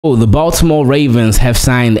Oh, the Baltimore Ravens have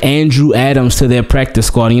signed Andrew Adams to their practice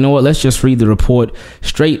squad. You know what? Let's just read the report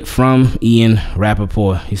straight from Ian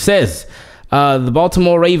Rappaport. He says, the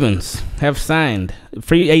Baltimore Ravens have signed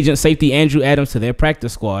free agent safety Andrew Adams to their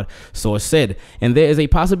practice squad, source said. And there is a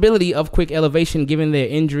possibility of quick elevation given their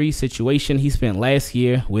injury situation he spent last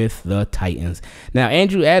year with the Titans. Now,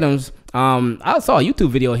 Andrew Adams, I saw a YouTube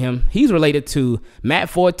video of him. He's related to Matt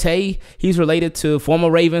Forte. He's related to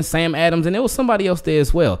former Ravens Sam Adams, and there was somebody else there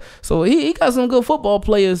as well. So he got some good football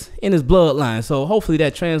players in his bloodline. So hopefully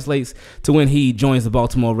that translates to when he joins the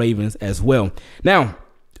Baltimore Ravens as well. Now,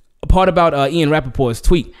 a part about Ian Rappaport's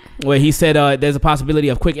tweet where he said there's a possibility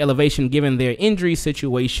of quick elevation given their injury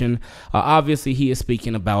situation. Obviously, he is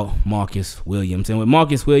speaking about Marcus Williams. And with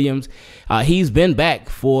Marcus Williams, he's been back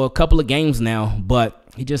for a couple of games now, but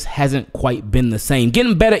he just hasn't quite been the same.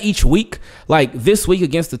 Getting better each week. Like this week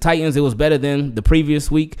against the Titans, it was better than the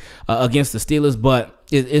previous week against the Steelers, but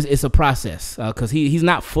it's a process because he's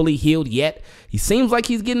not fully healed yet. He seems like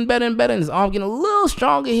he's getting better and better, and his arm getting a little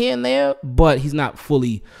stronger here and there, but he's not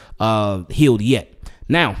fully healed yet.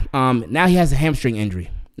 Now he has a hamstring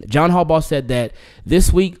injury. John Harbaugh said that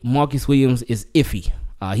this week Marcus Williams is iffy.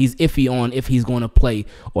 He's iffy on if he's going to play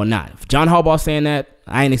or not. If John Harbaugh saying that,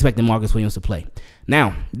 I ain't expecting Marcus Williams to play.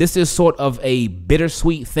 Now, this is sort of a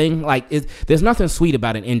bittersweet thing. Like, there's nothing sweet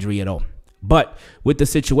about an injury at all. But with the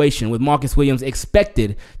situation, with Marcus Williams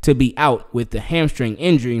expected to be out with the hamstring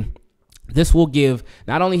injury, this will give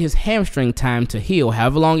not only his hamstring time to heal,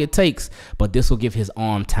 however long it takes, but this will give his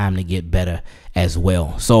arm time to get better as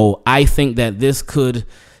well. So I think that this could,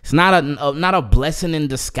 it's not a blessing in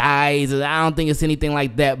disguise. I don't think it's anything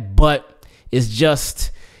like that, but it's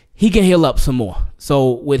just he can heal up some more.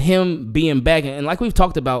 So with him being back, and like we've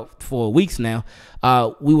talked about for weeks now,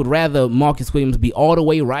 we would rather Marcus Williams be all the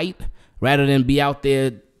way right rather than be out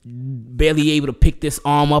there barely able to pick this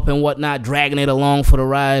arm up and whatnot, dragging it along for the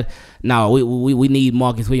ride. No, we need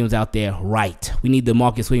Marcus Williams out there right. We need the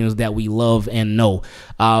Marcus Williams that we love and know.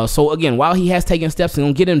 So again, while he has taken steps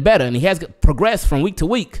and getting better, and he has progressed from week to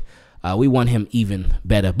week, we want him even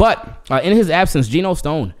better. But in his absence, Geno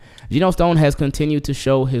Stone has continued to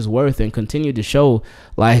show his worth and continued to show,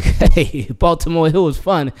 like, hey, Baltimore, it was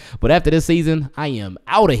fun, but after this season, I am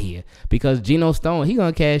out of here because Geno Stone, he's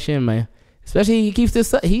going to cash in, man. Especially he keeps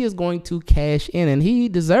this up, he is going to cash in, and he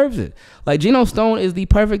deserves it. Like, Geno Stone is the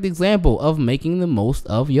perfect example of making the most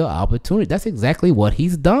of your opportunity. That's exactly what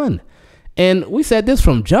he's done. And we said this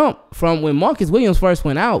from jump, from when Marcus Williams first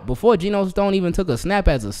went out, before Geno Stone even took a snap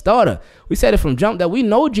as a starter. We said it from jump that we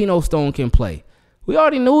know Geno Stone can play. We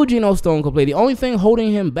already knew Geno Stone could play. The only thing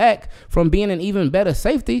holding him back from being an even better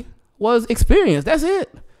safety was experience. That's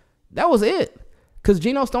it. That was it. Because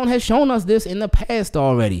Geno Stone has shown us this in the past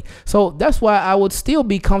already. So that's why I would still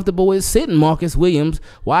be comfortable with sitting Marcus Williams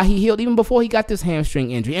while he healed, even before he got this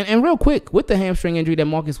hamstring injury. And real quick, with the hamstring injury that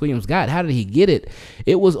Marcus Williams got, how did he get it?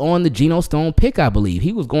 It was on the Geno Stone pick, I believe.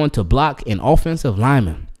 He was going to block an offensive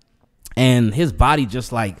lineman, and his body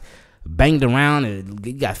just like banged around, and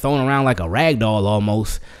he got thrown around like a rag doll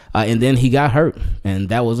almost, and then he got hurt, and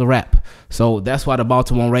that was a wrap. So that's why the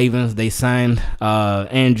Baltimore Ravens, they signed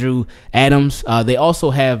Andrew Adams. They also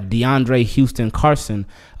have DeAndre Houston Carson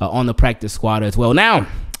on the practice squad as well. Now,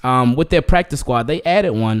 with their practice squad, they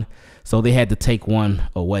added one, so they had to take one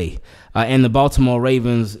away. And the Baltimore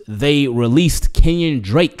Ravens, they released Kenyon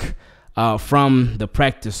Drake from the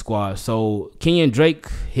practice squad. So Kenyon Drake,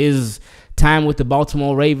 his time with the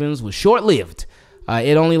Baltimore Ravens was short-lived.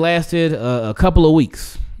 It only lasted a couple of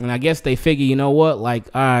weeks. And I guess they figure, you know what, like,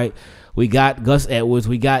 all right, we got Gus Edwards,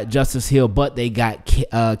 we got Justice Hill, but they got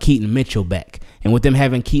Keaton Mitchell back. And with them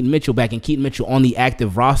having Keaton Mitchell back and Keaton Mitchell on the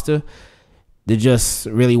active roster, there just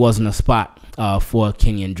really wasn't a spot for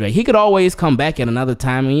Kenyon Drake. He could always come back at another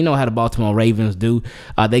time, and you know how the Baltimore Ravens do.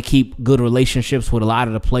 They keep good relationships with a lot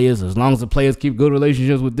of the players. As long as the players keep good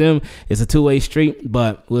relationships with them, it's a two-way street,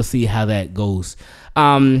 but we'll see how that goes.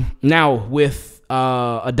 Now, with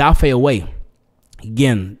Odafe Away,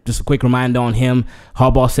 again, just a quick reminder on him.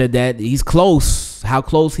 Harbaugh said that he's close. How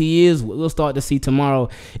close he is, we'll start to see tomorrow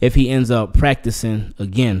if he ends up practicing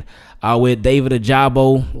again. With David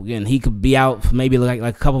Ojabo, again, he could be out for maybe like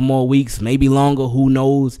a couple more weeks, maybe longer, who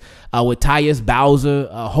knows. With Tyus Bowser,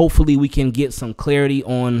 hopefully we can get some clarity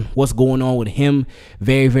on what's going on with him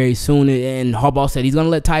very, very soon. And Harbaugh said he's going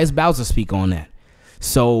to let Tyus Bowser speak on that.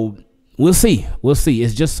 So we'll see. We'll see.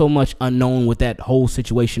 It's just so much unknown with that whole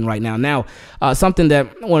situation right now. Now, something that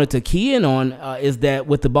I wanted to key in on is that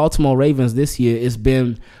with the Baltimore Ravens this year, it's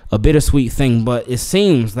been a bittersweet thing, but it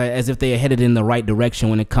seems like as if they are headed in the right direction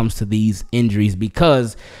when it comes to these injuries,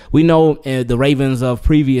 because we know the Ravens of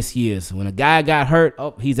previous years, when a guy got hurt,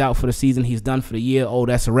 oh, he's out for the season, he's done for the year, oh,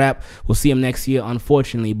 that's a wrap, we'll see him next year,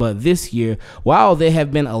 unfortunately. But this year, while there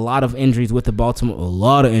have been a lot of injuries with the Baltimore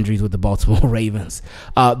Ravens,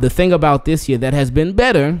 the thing about this year that has been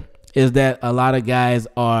better is that a lot of guys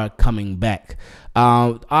are coming back.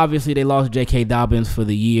 Obviously, they lost J.K. Dobbins for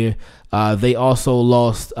the year. They also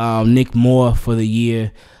lost Nick Moore for the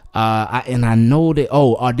year. I know that,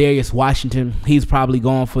 Ardarius Washington, he's probably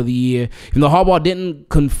gone for the year. Even though Harbaugh didn't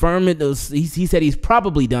confirm it, he said he's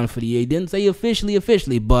probably done for the year. He didn't say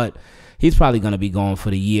officially, but he's probably going to be gone for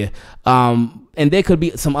the year. And there could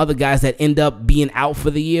be some other guys that end up being out for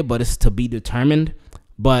the year, but it's to be determined.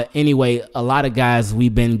 But anyway, a lot of guys,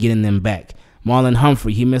 we've been getting them back. Marlon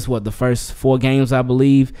Humphrey, he missed, the first 4 games, I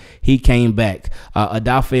believe. He came back.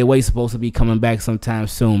 Odafe Oweh supposed to be coming back sometime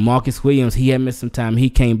soon. Marcus Williams, he had missed some time.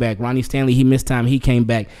 He came back. Ronnie Stanley, he missed time. He came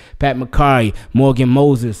back. Pat McCarry, Morgan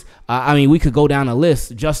Moses. We could go down a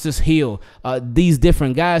list. Justice Hill. These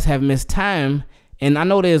different guys have missed time. And I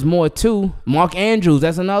know there's more too. Mark Andrews,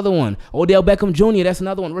 that's another one. Odell Beckham Jr., that's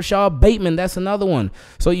another one. Rashad Bateman, that's another one.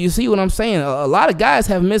 So you see what I'm saying? A lot of guys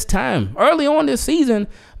have missed time early on this season,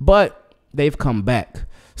 but they've come back.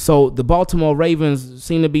 So the Baltimore Ravens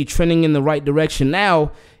seem to be trending in the right direction.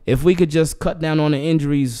 Now, if we could just cut down on the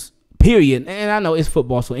injuries, period. And I know it's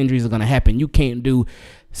football, so injuries are going to happen. You can't do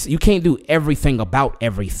everything about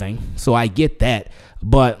everything. So I get that.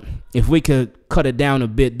 But if we could cut it down a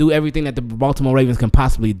bit, do everything that the Baltimore Ravens can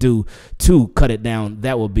possibly do to cut it down,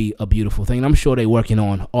 that would be a beautiful thing. And I'm sure they're working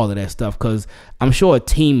on all of that stuff, because I'm sure a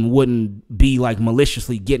team wouldn't be like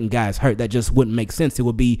maliciously getting guys hurt. That just wouldn't make sense. It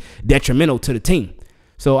would be detrimental to the team.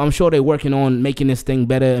 So I'm sure they're working on making this thing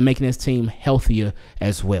better and making this team healthier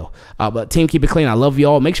as well. But team, keep it clean. I love you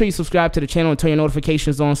all. Make sure you subscribe to the channel and turn your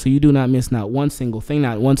notifications on so you do not miss not one single thing,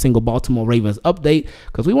 not one single Baltimore Ravens update,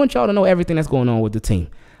 because we want y'all to know everything that's going on with the team.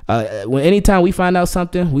 Anytime we find out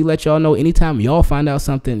something, we let y'all know. Anytime y'all find out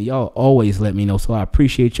something, y'all always let me know. So I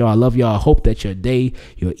appreciate y'all. I love y'all. I hope that your day,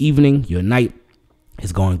 your evening, your night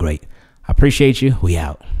is going great. I appreciate you. We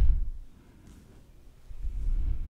out.